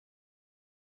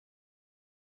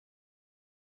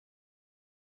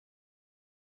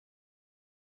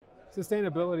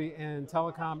Sustainability in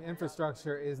telecom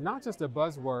infrastructure is not just a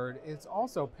buzzword, it's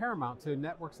also paramount to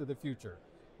networks of the future.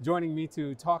 Joining me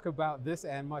to talk about this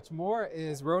and much more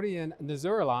is Rodion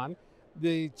Naurzalin,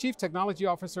 the Chief Technology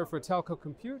Officer for Telco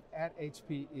Compute at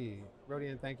HPE.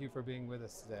 Rodion, thank you for being with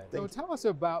us today. So tell us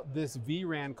about this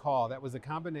vRAN call that was a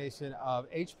combination of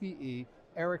HPE,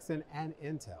 Ericsson, and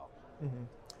Intel.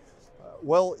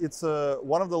 Well, it's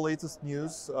one of the latest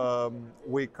news.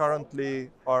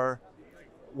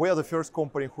 We are the first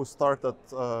company who started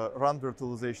RAN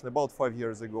virtualization about 5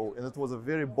 years ago, and it was a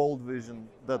very bold vision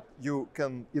that you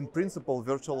can, in principle,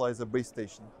 virtualize a base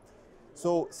station.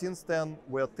 So since then,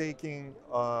 we are taking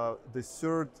the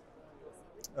third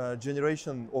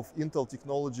generation of Intel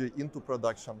technology into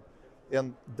production,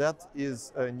 and that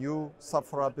is a new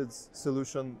sub-rapids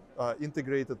solution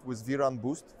integrated with vRAN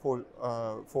Boost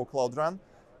for Cloud RAN.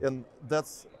 And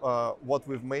that's what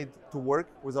we've made to work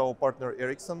with our partner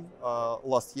Ericsson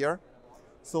last year.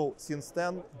 So since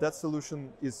then, that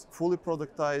solution is fully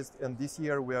productized, and this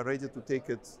year we are ready to take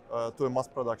it to a mass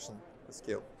production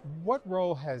scale. What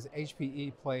role has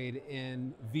HPE played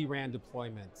in vRAN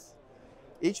deployments?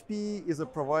 HPE is a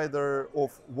provider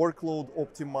of workload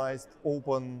optimized,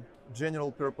 open,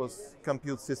 general purpose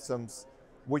compute systems,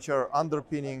 which are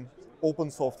underpinning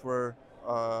open software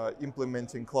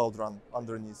implementing Cloud RAN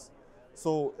underneath.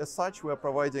 So as such, we are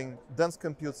providing dense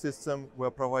compute system, we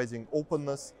are providing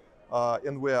openness,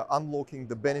 and we are unlocking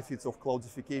the benefits of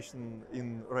cloudification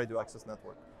in radio access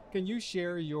network. Can you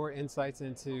share your insights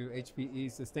into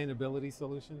HPE's sustainability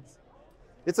solutions?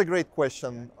 It's a great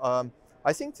question.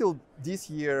 I think till this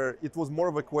year, it was more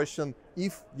of a question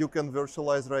if you can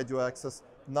virtualize radio access.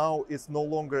 Now it's no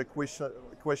longer a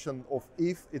question of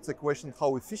if, it's a question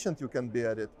how efficient you can be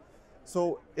at it.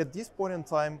 So at this point in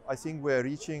time, I think we are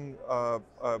reaching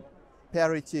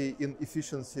parity in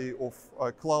efficiency of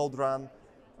Cloud RAN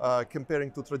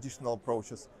comparing to traditional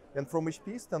approaches. And from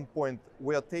HPE standpoint,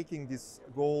 we are taking this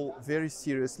goal very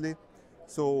seriously.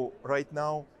 So right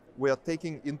now, we are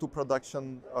taking into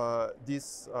production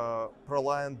this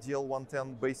ProLiant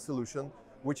DL110 based solution,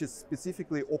 which is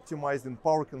specifically optimized in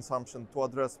power consumption to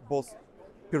address both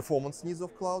performance needs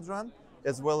of Cloud RAN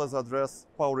as well as address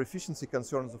power efficiency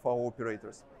concerns of our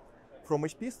operators. From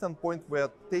HPE standpoint, we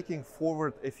are taking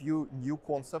forward a few new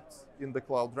concepts in the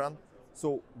Cloud RAN.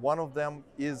 So one of them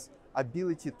is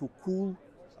ability to cool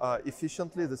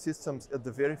efficiently the systems at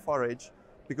the very far edge,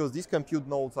 because these compute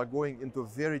nodes are going into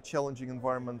very challenging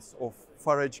environments of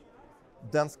far edge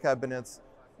dense cabinets.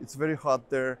 It's very hot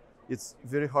there. It's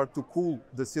very hard to cool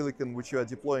the silicon which you are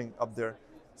deploying up there.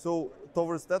 So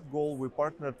towards that goal, we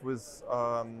partnered with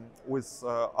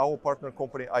our partner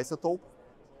company Isotope,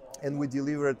 and we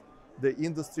delivered the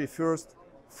industry first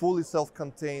fully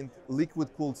self-contained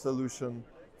liquid-cooled solution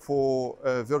for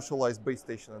a virtualized base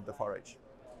station at the far edge.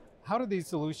 How do these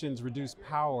solutions reduce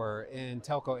power in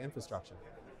telco infrastructure?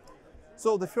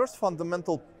 So the first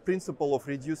fundamental principle of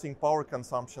reducing power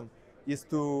consumption is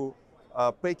to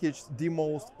package the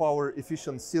most power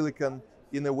efficient silicon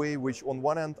in a way which on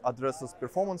one end addresses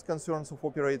performance concerns of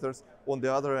operators, on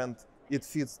the other end it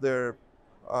fits their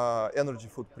energy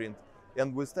footprint.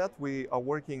 And with that, we are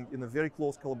working in a very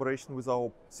close collaboration with our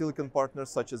silicon partners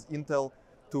such as Intel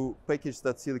to package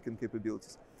that silicon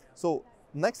capabilities. So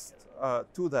next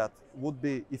to that would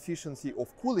be efficiency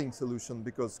of cooling solution,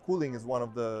 because cooling is one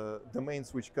of the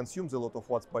domains which consumes a lot of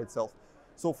watts by itself.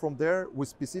 So from there, we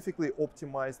specifically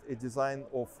optimized a design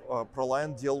of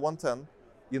ProLiant DL110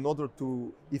 in order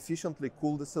to efficiently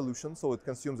cool the solution, so it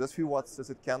consumes as few watts as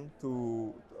it can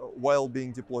while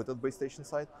being deployed at base station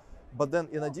site. But then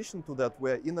in addition to that,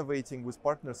 we are innovating with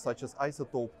partners such as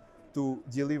Isotope to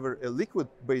deliver a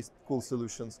liquid-based cool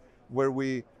solutions where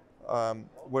we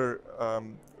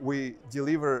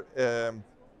deliver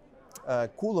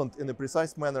coolant in a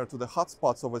precise manner to the hot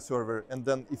spots of a server, and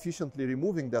then efficiently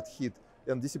removing that heat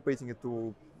and dissipating it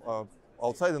to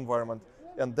outside environment.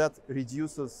 And that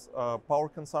reduces power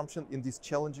consumption in these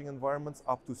challenging environments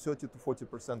up to 30 to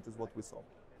 40% is what we saw.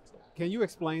 Can you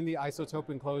explain the Isotope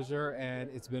Enclosure and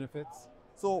its benefits?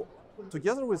 So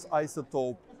together with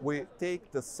Isotope, we take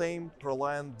the same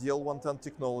ProLiant DL110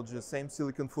 technology, same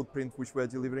silicon footprint which we are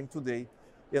delivering today,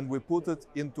 and we put it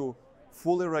into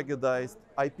fully ruggedized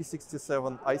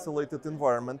IP67 isolated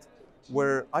environment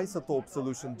where Isotope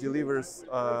solution delivers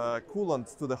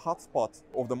coolant to the hotspot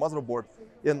of the motherboard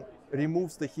and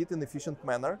removes the heat in efficient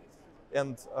manner,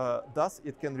 and thus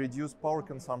it can reduce power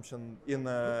consumption in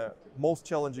most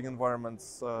challenging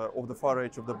environments of the far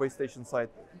edge of the base station site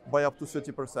by up to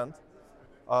 30%.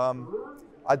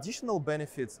 Additional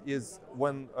benefits is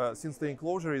when, since the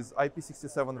enclosure is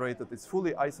IP67 rated, it's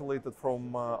fully isolated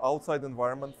from outside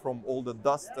environment, from all the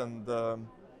dust and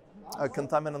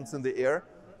contaminants in the air.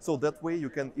 So that way you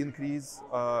can increase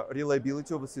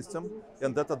reliability of the system,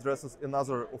 and that addresses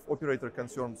another of operator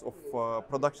concerns of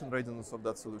production readiness of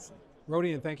that solution.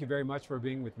 Rodion, thank you very much for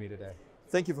being with me today.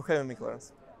 Thank you for having me,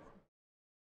 Clarence.